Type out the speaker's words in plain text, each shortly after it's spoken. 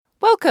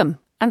Welcome,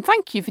 and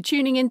thank you for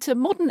tuning into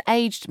Modern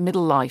Aged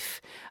Middle Life,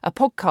 a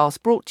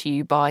podcast brought to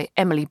you by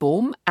Emily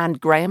Baum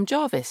and Graham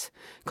Jarvis,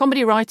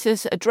 comedy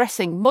writers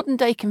addressing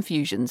modern-day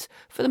confusions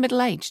for the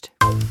middle-aged.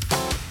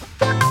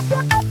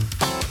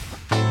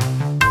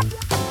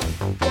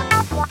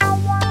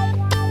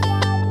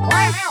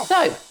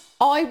 So,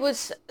 I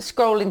was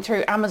scrolling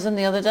through Amazon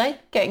the other day,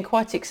 getting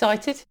quite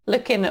excited,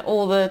 looking at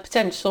all the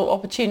potential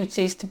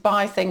opportunities to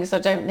buy things I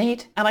don't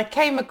need. And I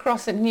came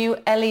across a new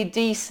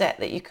LED set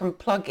that you can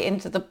plug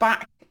into the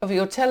back of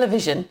your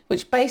television,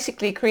 which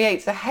basically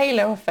creates a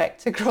halo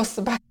effect across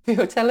the back of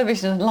your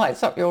television and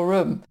lights up your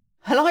room.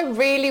 And I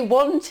really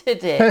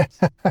wanted it.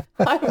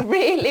 I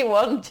really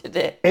wanted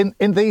it.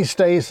 In these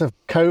days of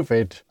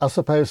COVID, I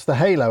suppose the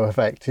halo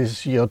effect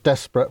is you're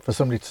desperate for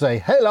somebody to say,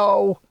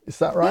 hello. Is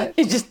that right?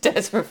 You're just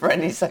desperate for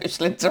any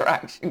social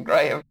interaction,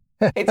 Graham.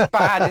 It's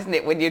bad, isn't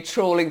it, when you're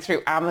trawling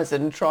through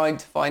Amazon trying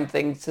to find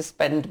things to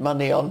spend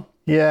money on?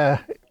 Yeah,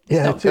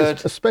 it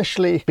is,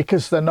 especially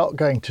because they're not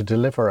going to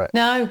deliver it.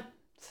 No.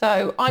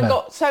 So I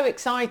got so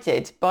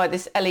excited by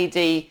this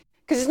LED,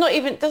 because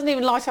it doesn't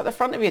even light up the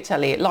front of your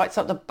telly. It lights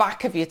up the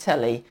back of your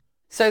telly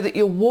so that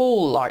your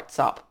wall lights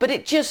up. But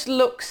it just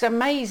looks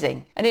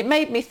amazing. And it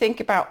made me think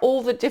about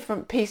all the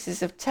different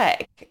pieces of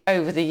tech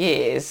over the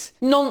years.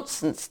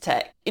 Nonsense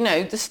tech,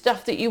 the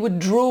stuff that you would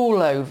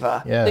drool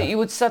over, that you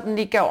would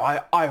suddenly go,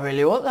 I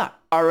really want that.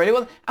 I really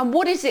want that. And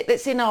what is it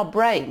that's in our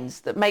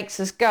brains that makes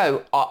us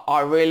go,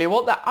 I really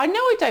want that? I know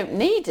I don't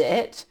need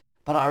it,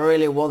 but I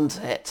really want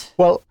it.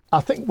 Well,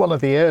 I think one of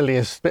the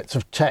earliest bits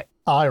of tech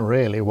I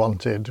really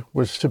wanted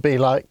was to be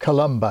like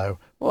Columbo.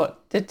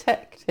 What?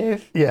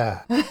 Detective?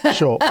 Yeah,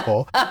 short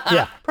for.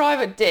 Yeah.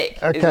 Private Dick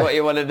is what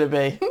you wanted to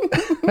be.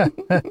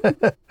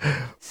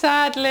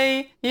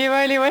 Sadly, you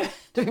only went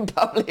to be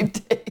Public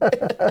Dick.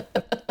 But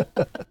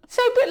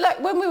like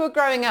when we were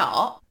growing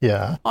up,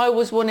 I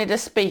always wanted a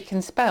speak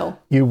and spell.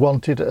 You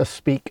wanted a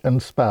speak and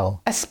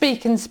spell? A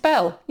speak and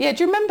spell. Yeah,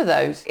 do you remember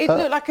those? It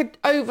looked like an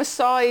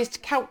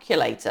oversized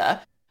calculator,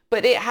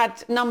 but it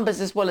had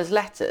numbers as well as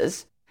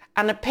letters.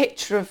 And a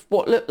picture of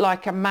what looked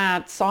like a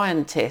mad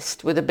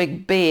scientist with a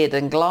big beard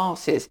and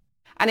glasses.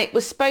 And it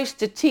was supposed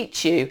to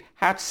teach you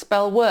how to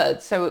spell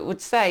words. So it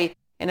would say,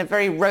 in a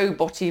very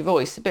robot-y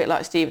voice, a bit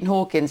like Stephen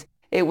Hawking's,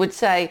 it would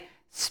say,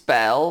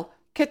 spell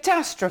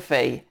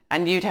catastrophe.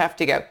 And you'd have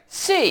to go,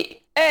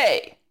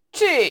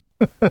 C-A-T.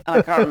 And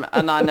I can't remember,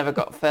 and I never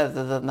got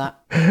further than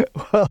that.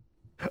 Well,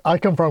 I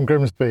come from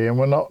Grimsby and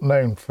we're not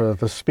known for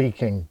the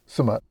speaking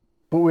so much.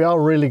 But we are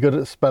really good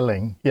at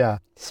spelling, yeah.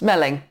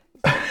 Smelling.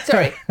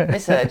 Sorry,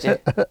 misheard you.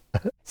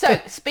 So,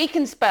 speak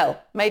and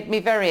spell made me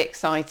very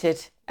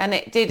excited, and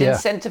it did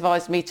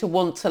incentivise me to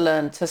want to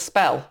learn to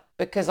spell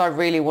because I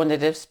really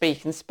wanted to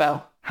speak and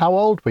spell. How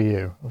old were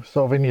you?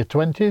 Sort of in your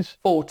 20s?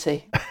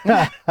 40.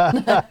 Yeah.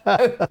 No,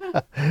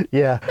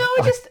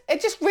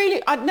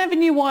 I never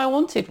knew why I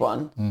wanted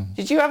one.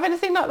 Did you have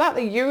anything like that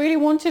you really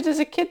wanted as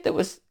a kid that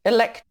was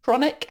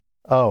electronic?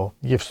 Oh,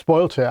 you've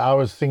spoilt it. I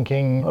was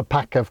thinking a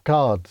pack of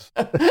cards.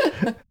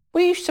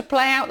 We used to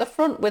play out the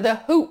front with a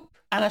hoop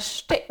and a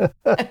stick.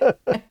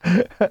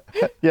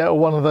 Yeah,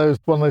 one of those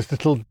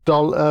little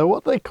doll,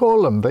 what do they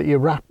call them, that you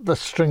wrap the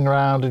string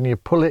around and you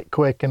pull it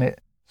quick and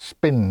it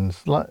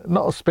spins, like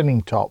not a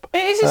spinning top. It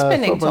is a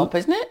spinning top,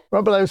 isn't it?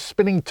 Remember those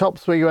spinning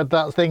tops where you had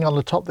that thing on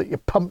the top that you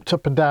pumped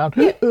up and down?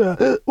 Yeah,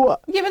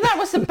 but that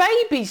was the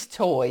baby's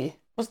toy,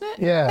 wasn't it?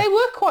 Yeah. They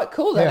were quite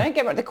cool though, don't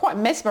get me wrong, they're quite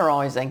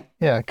mesmerising.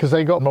 Yeah, because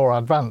they got more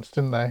advanced,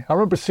 didn't they? I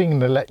remember seeing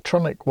an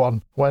electronic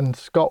one when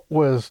Scott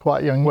was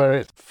quite young where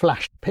it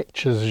flashed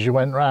pictures as you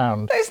went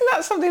round. Isn't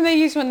that something they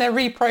use when they're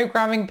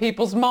reprogramming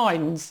people's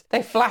minds?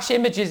 They flash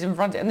images in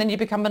front of it and then you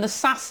become an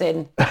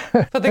assassin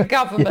for the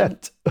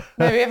government.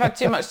 Maybe I've had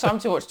too much time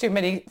to watch too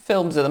many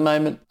films at the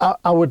moment.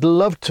 I would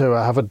love to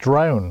have a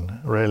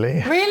drone,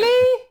 really.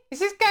 Really? Is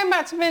this going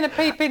back to being a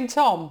peeping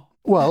Tom?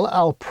 Well,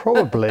 I'll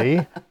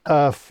probably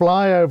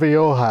fly over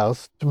your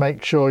house to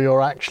make sure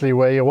you're actually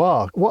where you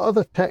are. What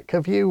other tech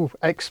have you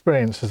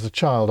experienced as a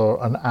child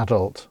or an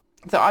adult?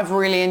 That I've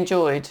really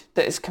enjoyed,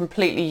 that is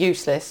completely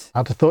useless.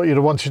 I'd have thought you'd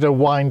have wanted a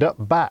wind-up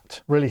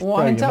bat. Really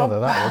throw your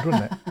mother, that would,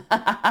 wouldn't it?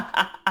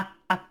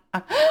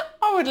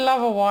 I would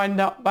love a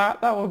wind-up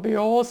bat. That would be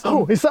awesome.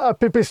 Oh, is that a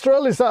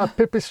pipistrel? Is that a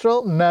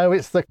pipistrel? No,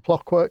 it's the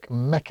clockwork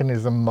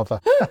mechanism,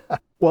 mother.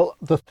 Well,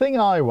 the thing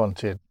I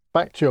wanted,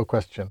 back to your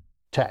question,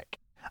 tech.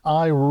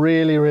 I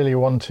really, really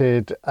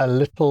wanted a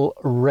little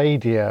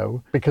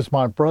radio because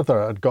my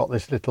brother had got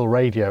this little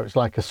radio. It's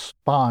like a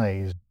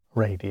spy's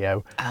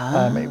radio.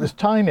 It was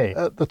tiny.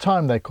 At the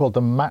time, they called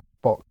them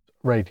matchbox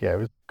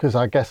radios because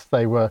I guess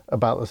they were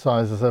about the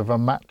size of a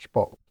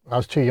matchbox. I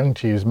was too young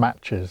to use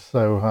matches,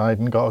 so I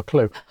hadn't got a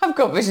clue. I've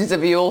got visions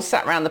of you all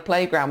sat around the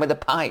playground with a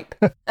pipe.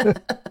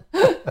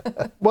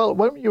 Well,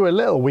 when you were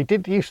little, we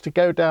did used to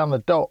go down the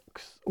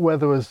docks where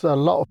there was a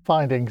lot of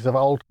findings of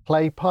old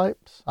clay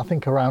pipes. I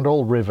think around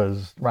all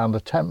rivers, around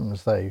the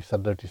Thames, they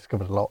said they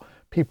discovered a lot.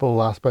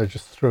 People, I suppose,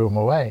 just threw them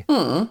away.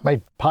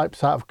 Made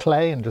pipes out of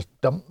clay and just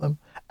dumped them.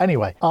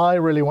 Anyway, I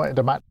really wanted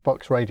a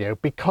matchbox radio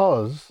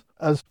because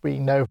as we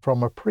know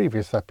from a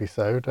previous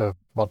episode of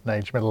Modern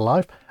Age Middle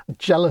Life,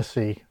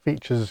 jealousy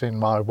features in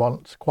my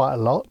wants quite a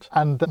lot.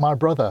 And my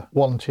brother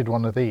wanted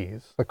one of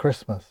these for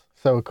Christmas.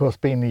 So, of course,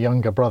 being the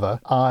younger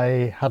brother,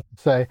 I had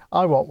to say,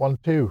 I want one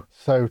too.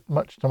 So,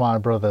 much to my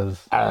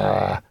brother's,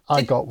 I got one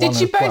as well.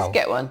 Did you both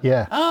get one?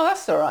 Yeah. Oh,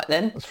 that's all right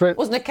then.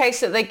 Wasn't a case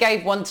that they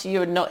gave one to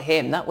you and not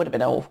him. That would have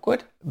been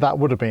awkward. That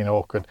would have been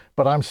awkward.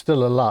 But I'm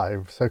still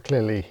alive, so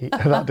clearly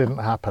that didn't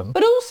happen.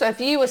 But also,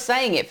 if you were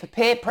saying it for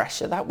peer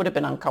pressure, that would have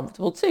been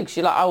uncomfortable too. Because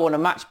you're like, I want a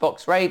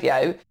Matchbox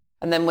radio.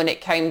 And then when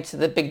it came to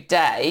the big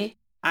day,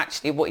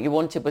 actually what you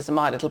wanted was a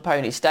My Little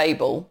Pony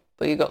stable,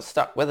 but you got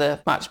stuck with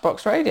a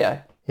Matchbox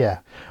radio. Yeah.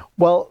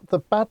 Well, the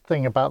bad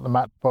thing about the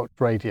Matchbox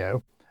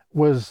radio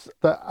was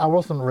that I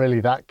wasn't really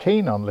that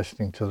keen on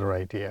listening to the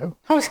radio.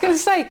 I was going to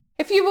say,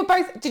 if you were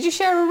both, did you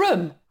share a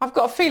room? I've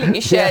got a feeling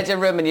you shared a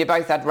room and you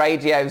both had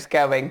radios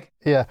going.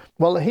 Yeah.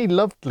 Well, he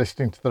loved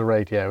listening to the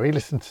radio. He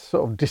listened to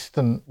sort of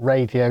distant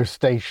radio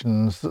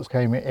stations that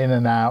came in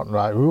and out and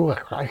like,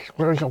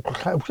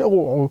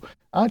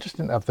 I just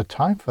didn't have the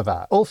time for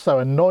that. Also,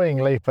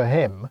 annoyingly for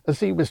him, as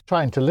he was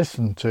trying to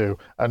listen to,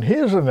 and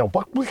here's an...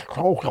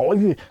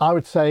 I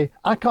would say,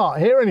 I can't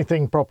hear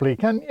anything properly,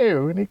 can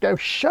you? And he'd go,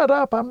 shut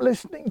up, I'm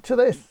listening to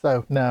this.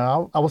 So,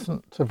 no, I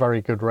wasn't a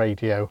very good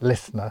radio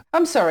listener.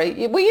 I'm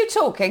sorry, were you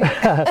talking?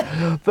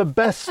 The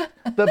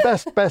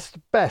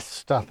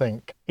best, I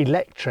think,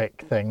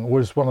 electric thing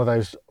was one of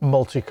those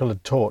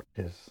multicoloured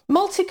torches.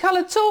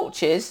 Multicoloured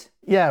torches?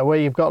 Yeah, where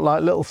you've got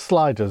like little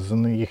sliders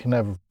and you can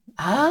have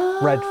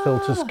red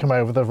filters come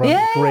over the front,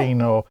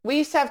 green or... We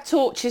used to have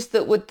torches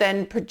that would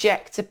then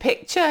project a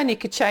picture and you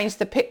could change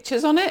the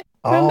pictures on it.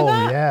 Remember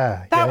that?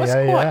 Yeah. That was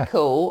quite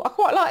cool. I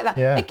quite like that.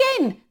 Yeah.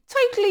 Again,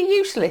 totally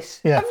useless.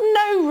 Yeah. Of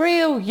no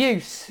real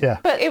use. Yeah.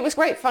 But it was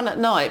great fun at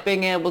night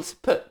being able to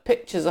put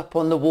pictures up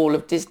on the wall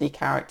of Disney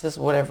characters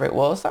or whatever it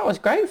was. That was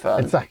great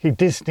fun. Exactly.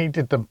 Disney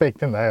did them big,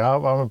 didn't they?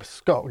 I'm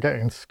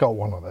getting Scott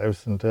one of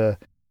those and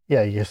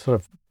you sort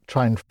of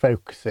try and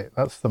focus it.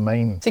 That's the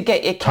main to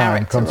get your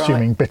character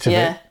time-consuming bit of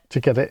it, to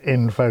get it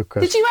in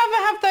focus. Did you ever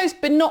have those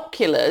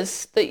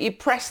binoculars that you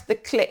pressed the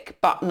click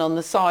button on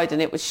the side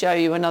and it would show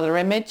you another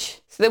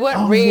image? So they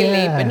weren't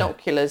really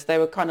binoculars. They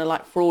were kind of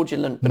like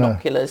fraudulent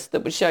binoculars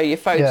that would show you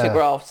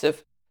photographs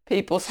of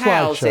people's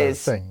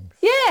houses. Things.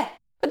 Yeah,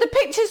 but the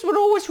pictures were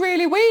always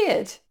really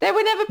weird. They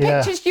were never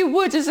pictures you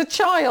would as a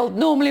child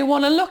normally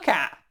want to look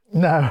at.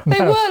 No. They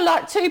were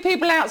like two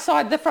people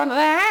outside the front of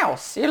their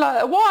house. You're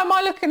like, why am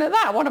I looking at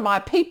that? What am I,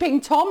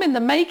 peeping Tom in the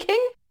making?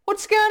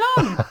 What's going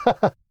on?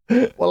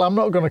 Well, I'm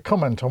not going to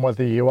comment on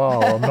whether you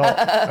are or not,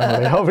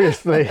 Emily,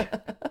 obviously.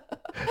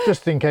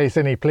 Just in case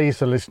any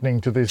police are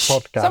listening to this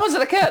podcast. Someone's at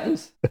the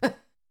curtains.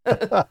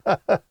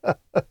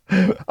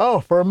 Oh,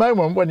 for a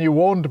moment when you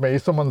warned me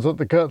someone's at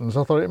the curtains,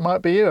 I thought it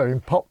might be you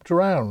and popped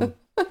around.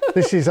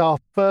 This is our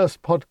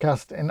first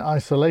podcast in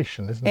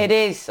isolation, isn't it? It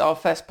is our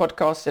first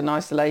podcast in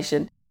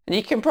isolation. And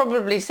you can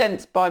probably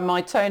sense by my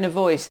tone of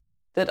voice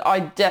that I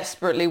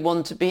desperately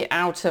want to be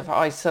out of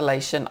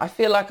isolation. I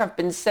feel like I've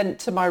been sent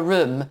to my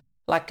room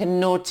like a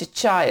naughty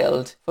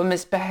child for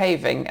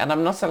misbehaving and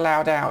I'm not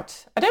allowed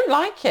out. I don't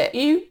like it.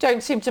 You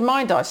don't seem to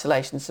mind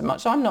isolation so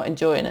much. I'm not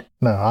enjoying it.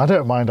 No, I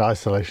don't mind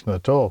isolation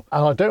at all.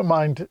 And I don't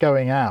mind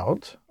going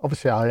out.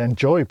 Obviously, I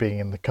enjoy being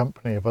in the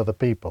company of other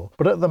people.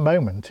 But at the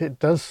moment, it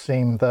does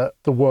seem that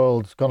the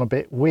world's gone a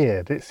bit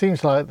weird. It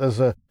seems like there's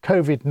a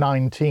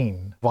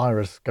COVID-19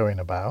 virus going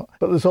about,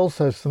 but there's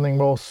also something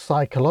more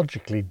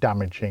psychologically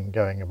damaging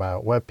going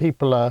about where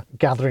people are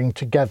gathering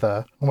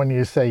together. And when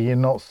you say you're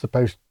not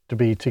supposed to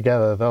be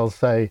together, they'll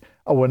say,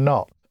 oh, we're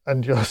not.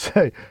 And you'll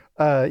say,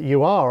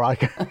 you are. I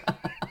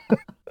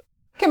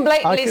can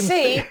blatantly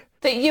see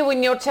that you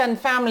and your 10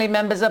 family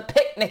members are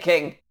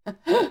picnicking.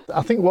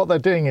 I think what they're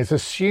doing is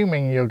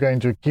assuming you're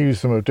going to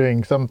accuse them of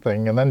doing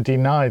something and then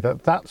deny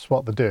that that's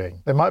what they're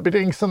doing. They might be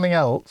doing something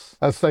else.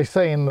 As they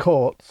say in the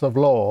courts of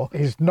law,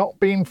 he's not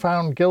been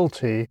found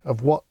guilty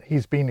of what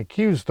he's been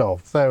accused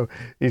of. So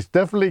he's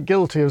definitely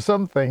guilty of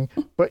something,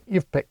 but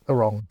you've picked the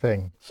wrong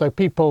thing. So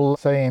people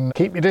saying,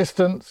 keep your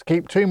distance,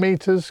 keep 2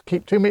 meters,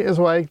 keep 2 meters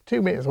away,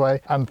 2 meters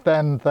away. And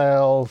then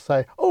they'll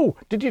say, oh,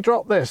 did you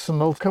drop this?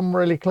 And they'll come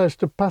really close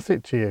to pass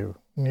it to you.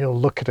 And you'll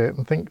look at it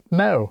and think,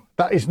 no,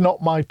 that is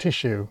not my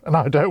tissue and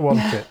I don't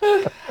want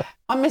it.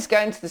 I miss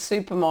going to the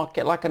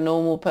supermarket like a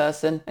normal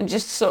person and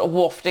just sort of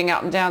wafting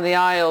up and down the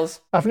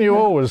aisles. Haven't you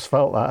always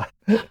felt that?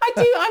 I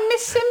do. I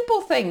miss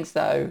simple things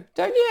though,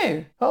 don't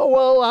you? Oh,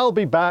 well, I'll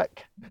be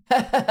back.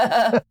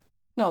 Not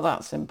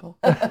that simple.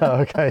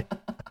 Okay.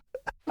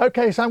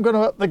 Okay, so I'm going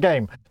to up the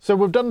game. So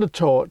we've done the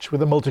torch with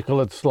the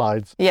multicoloured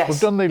slides. Yes. We've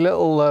done the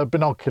little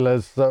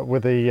binoculars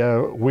with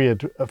the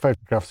weird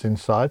photographs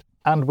inside.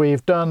 And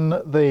we've done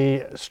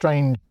the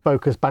strange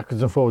focus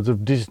backwards and forwards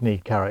of Disney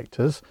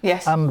characters.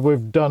 Yes. And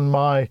we've done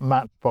my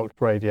Matchbox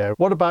radio.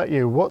 What about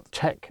you? What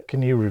tech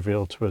can you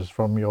reveal to us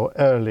from your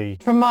early...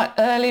 From my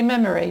early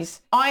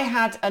memories, I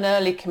had an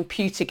early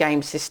computer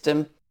game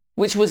system,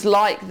 which was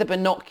like the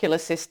binocular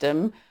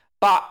system,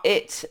 but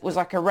it was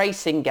like a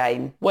racing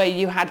game where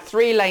you had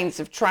 3 lanes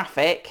of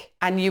traffic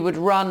and you would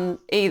run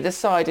either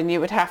side and you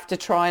would have to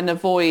try and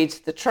avoid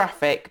the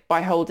traffic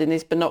by holding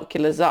these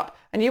binoculars up.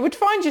 And you would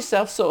find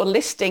yourself sort of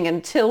listing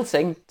and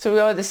tilting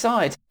to either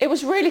side. It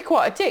was really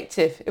quite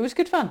addictive. It was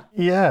good fun.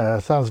 Yeah,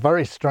 sounds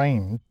very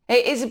strange.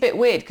 It is a bit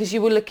weird because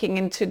you were looking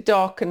into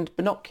darkened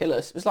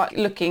binoculars. It was like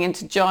looking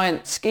into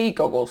giant ski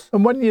goggles.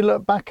 And when you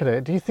look back at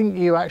it, do you think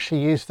you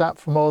actually used that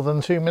for more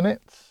than 2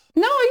 minutes?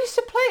 No, I used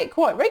to play it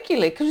quite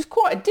regularly because it was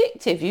quite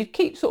addictive. You'd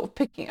keep sort of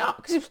picking it up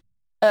because it was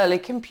early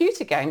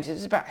computer games. It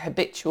was about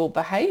habitual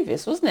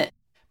behaviours, wasn't it?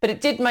 But it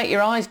did make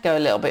your eyes go a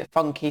little bit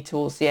funky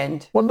towards the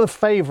end. One of the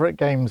favourite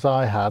games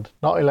I had,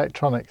 not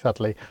electronic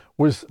sadly,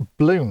 was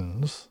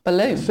balloons.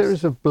 Balloons? A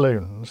series of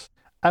balloons.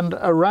 And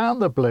around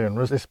the balloon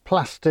was this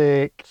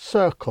plastic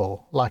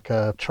circle, like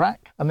a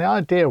track. And the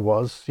idea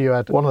was you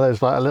had one of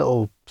those, like a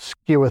little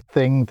skewer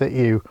thing that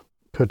you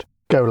could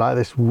go like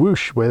this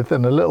whoosh with,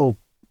 and a little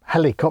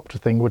helicopter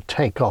thing would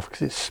take off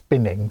because it's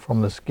spinning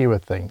from the skewer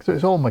thing. So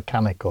it's all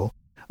mechanical.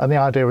 And the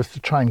idea was to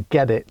try and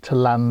get it to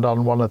land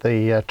on one of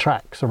the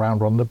tracks around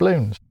one of the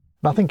balloons.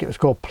 And I think it was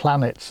called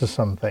planets or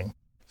something.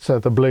 So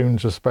the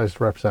balloons were supposed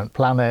to represent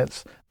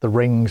planets, the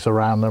rings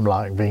around them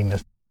like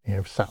Venus,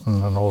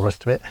 Saturn and all the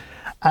rest of it.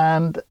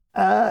 And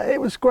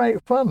it was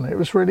great fun. It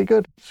was really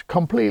good. It's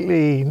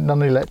completely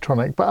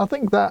non-electronic, but I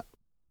think that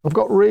I've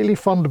got really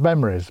fond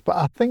memories, but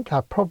I think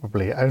I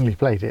probably only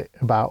played it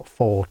about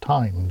 4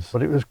 times.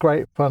 But it was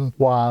great fun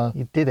while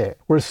you did it.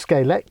 Whereas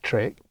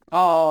Scalextric,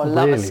 Oh, I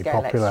love really a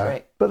popular.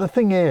 Scalextric. But the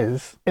thing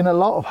is, in a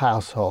lot of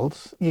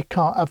households, you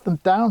can't have them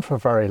down for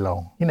very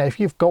long. If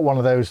you've got one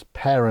of those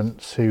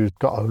parents who's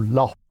got a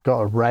loft, got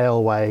a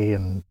railway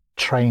and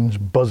trains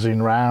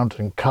buzzing around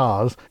and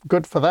cars,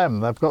 good for them,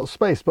 they've got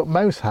space. But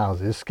most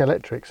houses,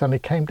 Scalextrics only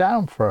came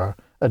down for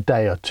a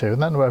day or 2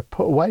 and then were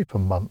put away for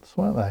months,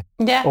 weren't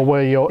they? Yeah. Or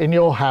were you in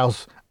your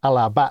house, a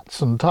la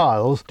Bats and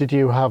Tiles, did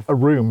you have a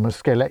room, a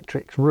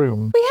Scalextric's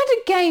room? We had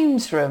a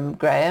games room,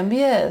 Graham,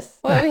 yes.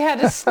 Well, we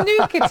had a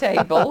snooker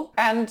table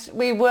and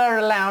we were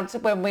allowed to,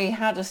 when we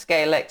had a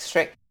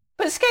Scalextric.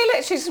 But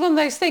Scalextric is one of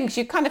those things,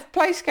 you kind of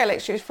play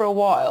Scalextric for a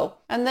while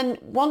and then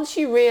once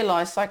you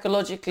realise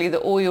psychologically that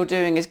all you're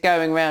doing is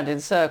going round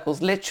in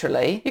circles,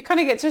 literally, you kind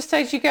of get to a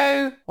stage you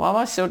go, why am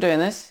I still doing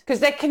this?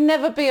 Because there can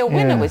never be a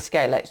winner with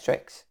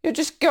Scalextrics. You're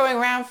just going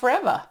round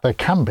forever. There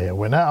can be a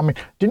winner. I mean,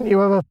 didn't you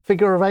have a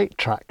figure of 8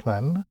 track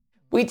then?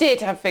 We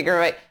did have figure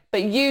of 8.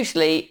 But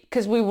usually,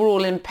 because we were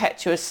all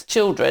impetuous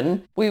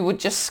children, we would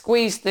just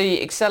squeeze the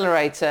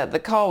accelerator, the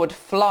car would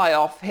fly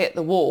off, hit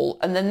the wall,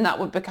 and then that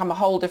would become a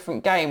whole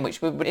different game,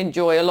 which we would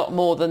enjoy a lot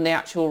more than the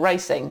actual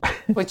racing,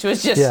 which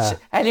was just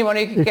anyone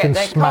who could get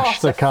their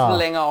car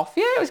fling off.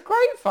 Yeah, it was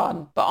great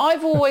fun. But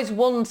I've always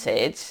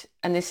wanted,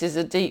 and this is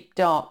a deep,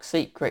 dark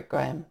secret,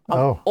 Graham,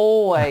 I've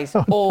always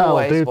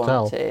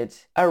wanted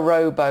a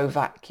robo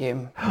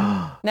vacuum.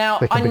 Now,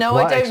 I know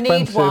I don't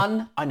need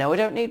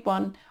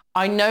one.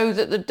 I know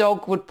that the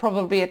dog would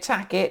probably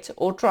attack it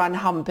or try and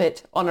hump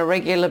it on a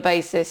regular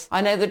basis.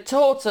 I know the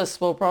tortoise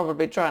will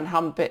probably try and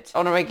hump it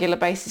on a regular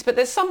basis. But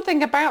there's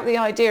something about the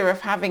idea of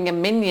having a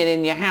minion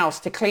in your house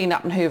to clean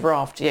up and hoover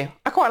after you.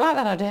 I quite like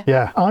that idea.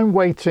 Yeah, I'm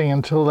waiting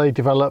until they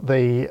develop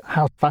the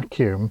house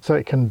vacuum so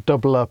it can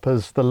double up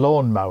as the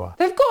lawnmower.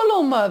 They've got a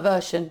lawnmower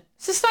version.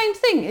 It's the same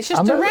thing. It's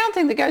just a round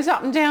thing that goes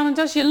up and down and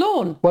does your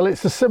lawn. Well,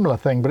 it's a similar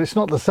thing, but it's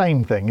not the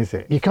same thing, is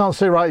it? You can't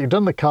say, right, you've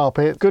done the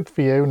carpet, good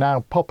for you, now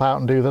pop out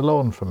and do the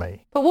lawn for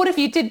me. But what if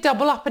you did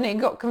double up and it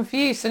got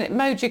confused and it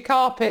mowed your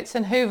carpets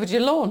and hoovered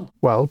your lawn?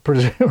 Well,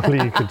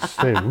 presumably you could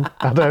sue.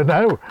 I don't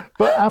know.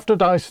 But after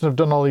Dyson have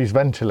done all these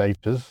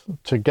ventilators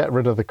to get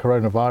rid of the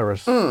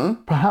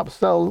coronavirus, perhaps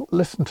they'll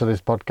listen to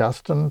this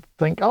podcast and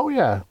think, oh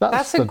yeah,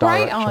 that's the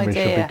direction we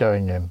should be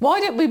going in. Why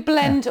don't we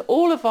blend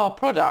all of our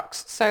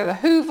products, so the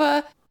Hoover,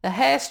 the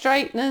hair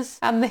straighteners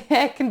and the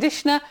air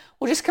conditioner,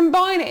 we'll just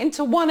combine it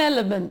into one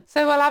element.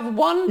 So we'll have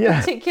one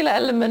particular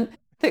element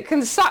that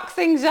can suck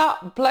things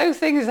up, blow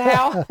things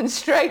out and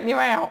straighten you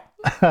out.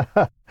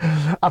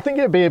 I think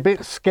it'd be a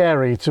bit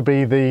scary to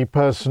be the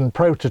person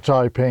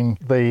prototyping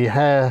the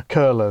hair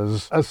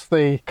curlers as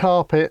the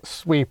carpet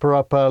sweeper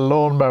up a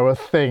lawnmower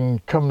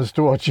thing comes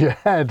towards your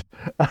head.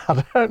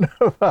 I don't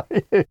know about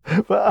you,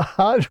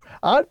 but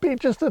I'd be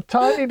just a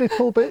tiny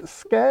little bit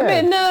scared.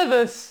 A bit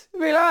nervous.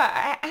 Be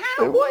like,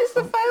 what is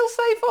the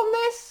fail-safe on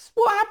this?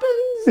 What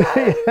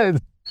happens? Yeah,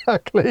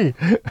 exactly.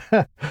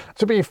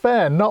 To be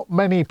fair, not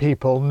many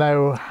people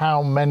know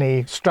how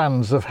many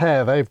strands of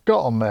hair they've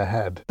got on their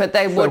head. But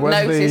they would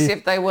notice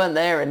if they weren't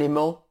there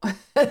anymore.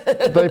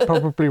 They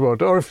probably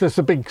would. Or if there's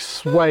a big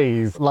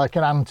swathe, like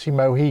an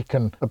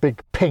anti-Mohican, a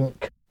big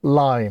pink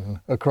line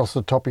across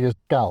the top of your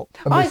scalp,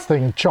 and this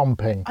thing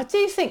chomping. I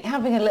do think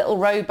having a little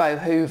robo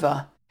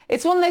hoover,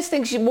 it's one of those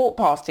things you walk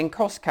past in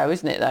Costco,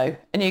 isn't it, though?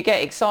 And you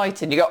get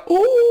excited and you go,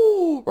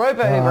 ooh,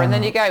 robo hoover. And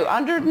then you go,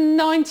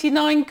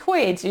 199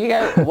 quid. And you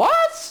go,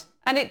 what?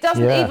 And it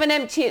doesn't even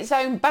empty its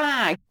own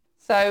bag.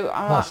 So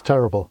that's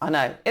terrible. I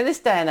know. In this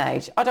day and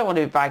age, I don't want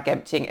to do bag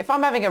emptying. If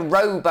I'm having a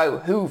robo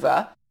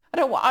hoover, I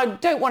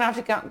don't want to have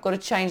to got to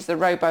change the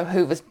Robo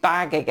Hoover's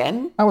bag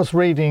again. I was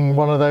reading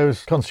one of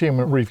those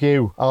consumer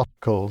review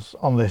articles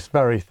on this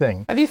very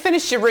thing. Have you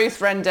finished your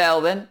Ruth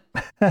Rendell then?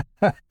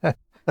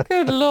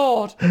 Good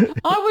Lord.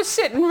 I was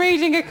sitting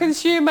reading a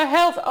consumer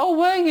health. Oh,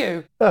 were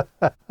you?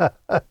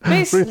 At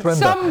least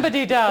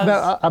somebody does.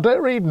 No, I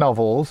don't read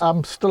novels.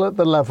 I'm still at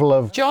the level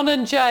of John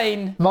and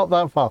Jane. Not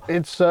that far.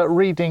 It's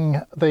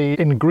reading the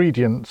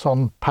ingredients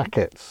on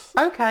packets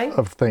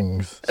of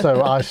things.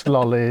 So ice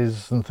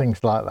lollies and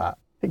things like that.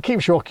 It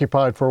keeps you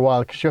occupied for a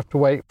while because you have to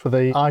wait for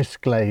the ice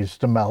glaze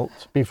to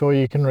melt before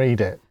you can read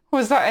it.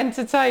 Was that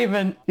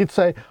entertainment? You'd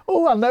say,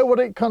 oh, I know what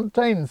it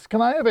contains.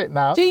 Can I have it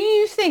now? Do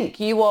you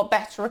think you are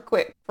better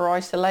equipped for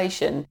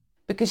isolation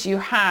because you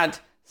had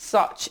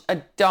such a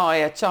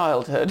dire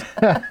childhood?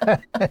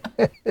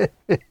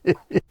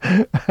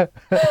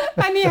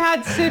 And you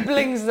had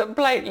siblings that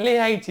blatantly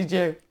hated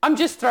you? I'm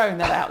just throwing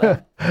that out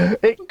there.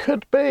 It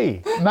could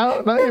be.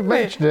 Now you've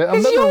mentioned it,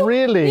 I'm never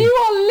really... You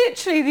are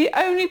literally the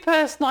only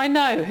person I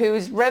know who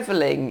is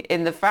revelling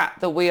in the fact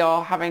that we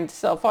are having to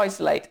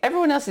self-isolate.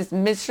 Everyone else is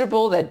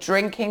miserable. They're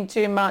drinking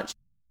too much.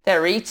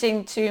 They're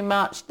eating too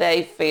much.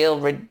 They feel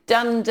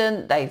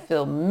redundant. They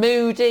feel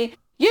moody.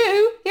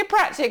 You're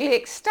practically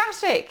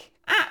ecstatic.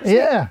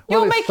 Yeah,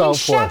 you're making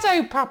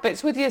shadow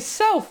puppets with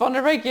yourself on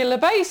a regular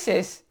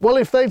basis. Well,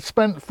 if they'd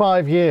spent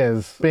 5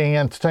 years being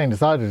entertained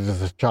as I did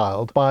as a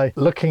child by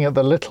looking at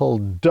the little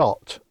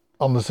dot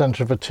on the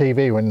centre of a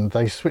TV when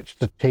they switched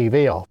the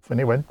TV off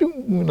and it went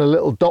doom, and a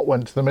little dot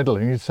went to the middle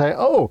and you'd say,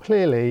 oh,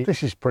 clearly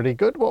this is pretty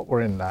good what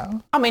we're in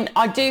now. I mean,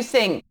 I do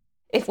think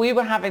if we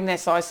were having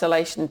this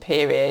isolation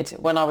period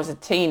when I was a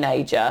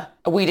teenager,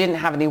 we didn't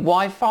have any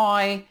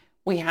Wi-Fi.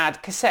 We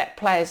had cassette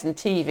players and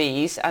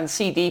TVs and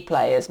CD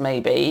players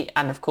maybe,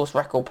 and of course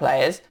record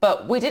players,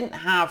 but we didn't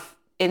have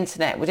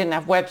internet, we didn't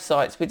have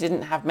websites, we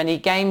didn't have many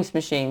games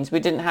machines, we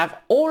didn't have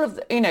all of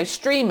the,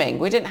 streaming,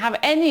 we didn't have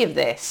any of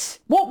this.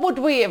 What would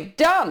we have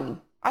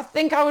done? I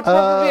think I would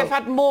probably have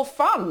had more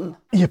fun.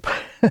 Yep.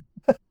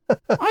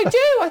 I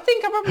do. I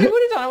think I probably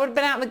would have done. I would have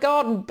been out in the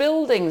garden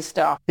building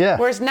stuff. Yeah.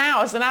 Whereas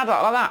now as an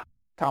adult like that,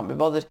 can't be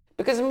bothered.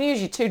 Because I'm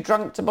usually too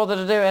drunk to bother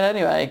to do it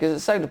anyway, because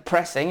it's so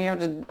depressing. You have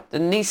to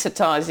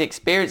anaesthetise the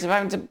experience of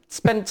having to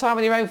spend time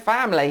with your own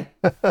family.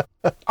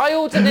 I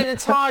ordered an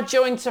entire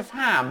joint of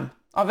ham.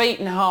 I've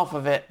eaten half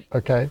of it.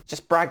 Okay.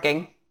 Just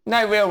bragging.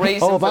 No real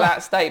reason for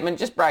that statement,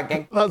 just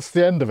bragging. That's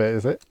the end of it,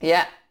 is it?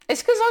 Yeah.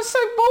 It's because I was so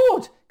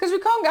bored, because we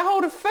can't get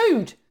hold of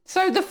food.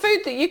 So the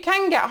food that you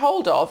can get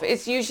hold of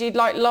is usually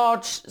like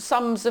large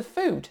sums of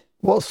food.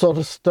 What sort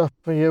of stuff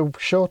are you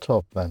short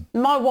of then?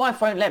 My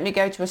wife won't let me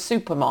go to a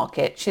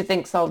supermarket. She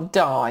thinks I'll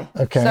die.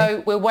 Okay.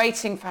 So we're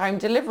waiting for home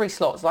delivery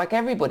slots like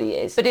everybody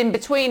is. But in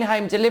between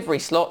home delivery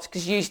slots,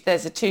 because usually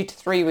there's a 2 to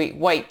 3 week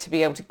wait to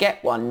be able to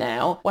get one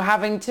now, we're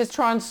having to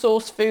try and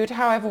source food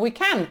however we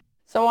can.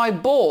 So I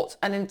bought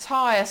an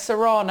entire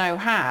Serrano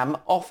ham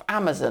off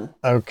Amazon.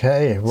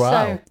 Okay,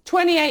 wow. So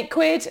 28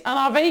 quid and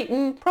I've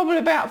eaten probably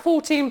about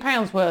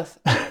 £14 worth.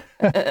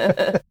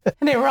 And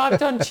it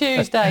arrived on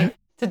Tuesday.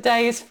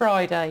 Today is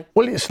Friday.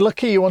 Well, it's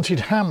lucky you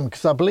wanted ham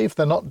because I believe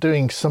they're not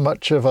doing so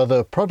much of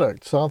other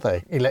products, are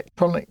they?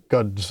 Electronic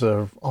goods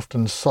are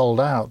often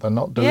sold out. They're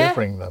not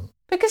delivering them.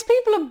 Because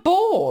people are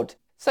bored.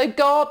 So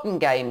garden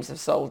games have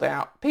sold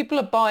out. People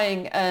are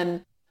buying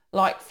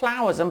like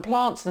flowers and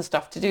plants and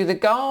stuff to do the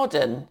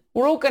garden.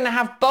 We're all going to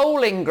have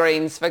bowling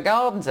greens for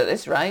gardens at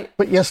this rate.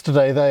 But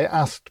yesterday they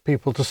asked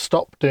people to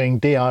stop doing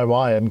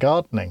DIY and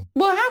gardening.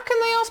 Well, how can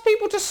they ask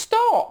people to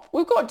stop?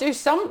 We've got to do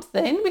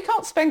something. We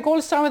can't spend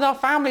quality time with our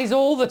families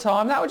all the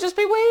time. That would just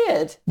be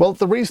weird. Well,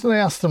 the reason they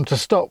asked them to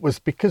stop was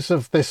because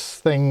of this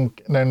thing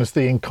known as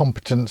the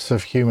incompetence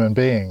of human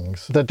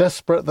beings. They're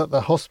desperate that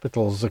the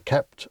hospitals are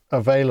kept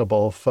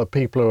available for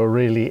people who are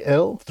really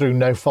ill through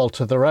no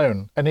fault of their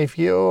own. And if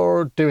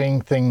you're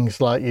doing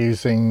things like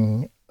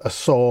using a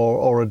saw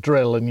or a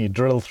drill and you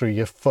drill through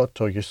your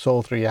foot or you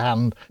saw through your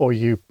hand or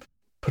you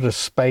put a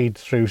spade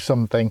through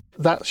something,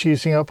 that's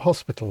using up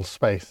hospital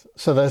space.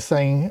 So they're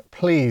saying,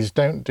 please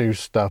don't do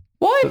stuff.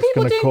 Why are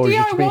people doing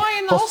DIY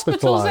in the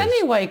hospitals hospitalised.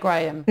 Anyway,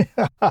 Graham?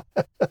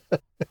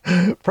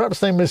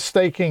 Perhaps they're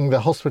mistaking the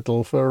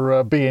hospital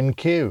for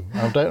B&Q.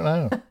 I don't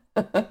know.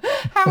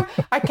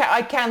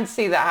 I can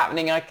see that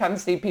happening. I can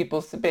see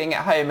people being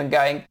at home and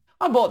going,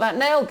 I bought that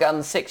nail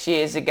gun 6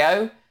 years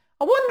ago.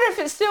 I wonder if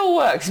it still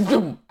works.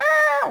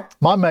 Ow!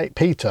 My mate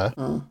Peter,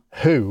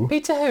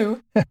 Peter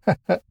who?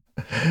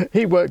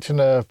 He worked in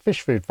a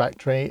fish food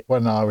factory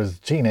when I was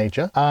a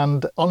teenager,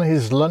 and on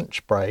his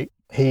lunch break,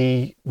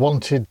 he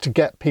wanted to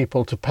get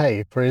people to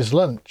pay for his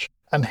lunch.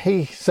 And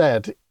he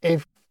said,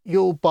 if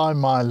you'll buy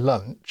my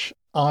lunch,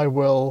 I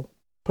will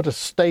put a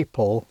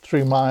staple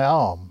through my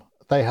arm.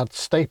 They had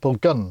staple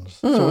guns.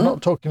 So we're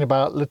not talking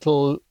about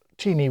little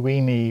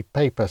teeny-weeny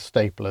paper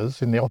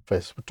staplers in the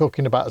office. We're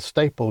talking about a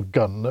staple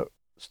gun that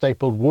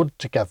stapled wood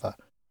together.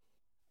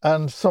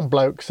 And some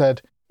bloke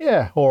said,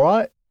 yeah, all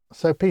right.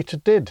 So Peter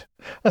did.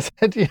 I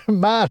said, you're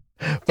mad.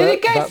 Did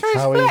it go through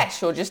his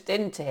flesh or just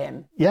into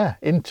him? Yeah,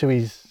 into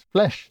his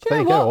flesh. Do There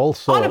you you know go, what? all I'd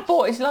sorts. have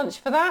bought his lunch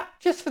for that,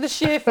 just for the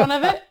sheer fun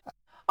of it.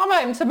 I'm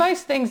open to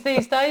most things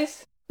these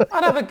days.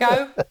 I'd have a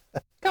go.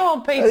 Go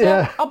on, Peter.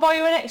 Yeah. I'll buy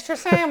you an extra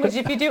sandwich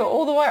if you do it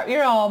all the way up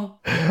your arm.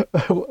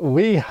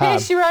 We had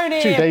Pierce your own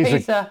ear,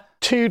 Peter.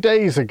 2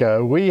 days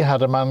ago, we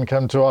had a man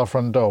come to our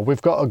front door.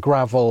 We've got a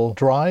gravel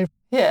drive,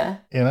 Yeah.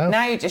 you know.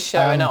 Now you're just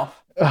showing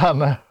off.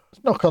 And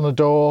knock on the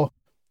door,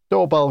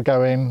 doorbell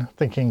going,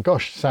 thinking,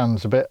 gosh,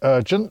 sounds a bit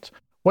urgent.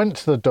 Went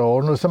to the door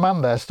and there was a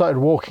man there, started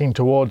walking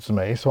towards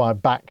me. So I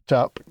backed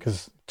up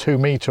because 2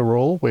 metre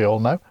rule, we all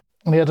know.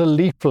 And he had a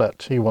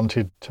leaflet he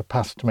wanted to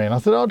pass to me. And I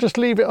said, I'll just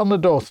leave it on the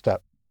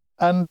doorstep.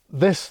 And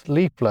this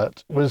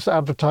leaflet was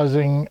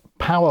advertising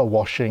power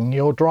washing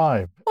your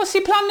drive. What's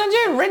he planning on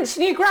doing?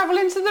 Rinsing your gravel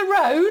into the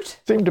road?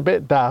 Seemed a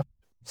bit daft.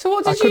 So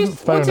what I did couldn't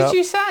phone up.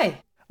 you say?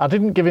 I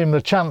didn't give him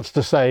the chance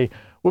to say,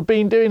 we've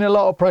been doing a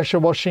lot of pressure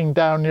washing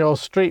down your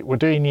street. We're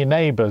doing your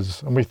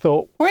neighbours. And we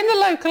thought, We're in the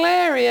local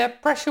area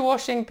pressure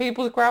washing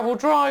people's gravel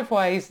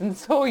driveways and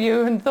saw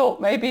you and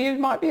thought maybe you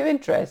might be of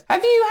interest.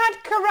 Have you had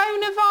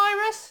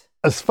coronavirus?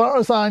 as far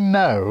as I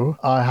know,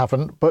 I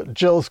haven't, but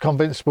Jill's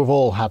convinced we've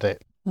all had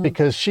it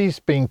because she's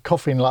been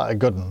coughing like a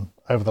good one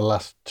over the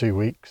last 2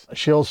 weeks.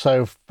 She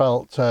also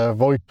felt her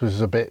voice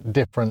was a bit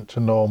different to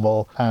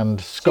normal, and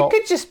Scott... You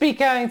could just be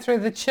going through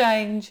the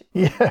change.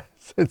 Yes,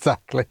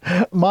 exactly.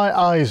 My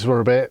eyes were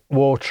a bit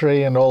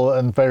watery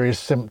and various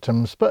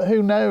symptoms, but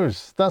who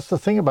knows? That's the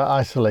thing about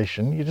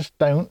isolation. You just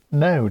don't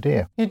know, do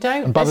you? You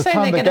don't. And by They're the saying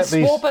time they're they going to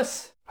get swab these...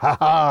 us. They're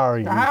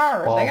They're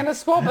going to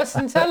swab us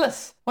and tell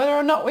us whether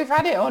or not we've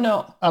had it or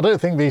not. I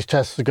don't think these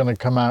tests are going to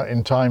come out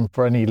in time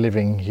for any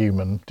living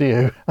human, do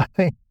you? I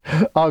think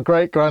our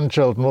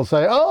great-grandchildren will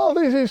say, oh,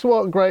 this is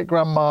what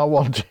great-grandma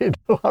wanted.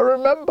 I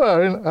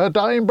remember in her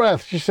dying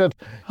breath, she said,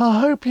 I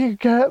hope you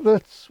get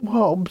the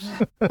swabs.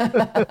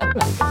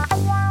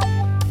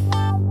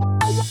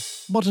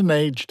 Modern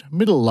Aged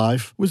Middle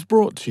Life was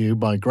brought to you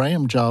by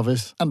Graham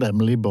Jarvis and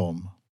Emily Baum.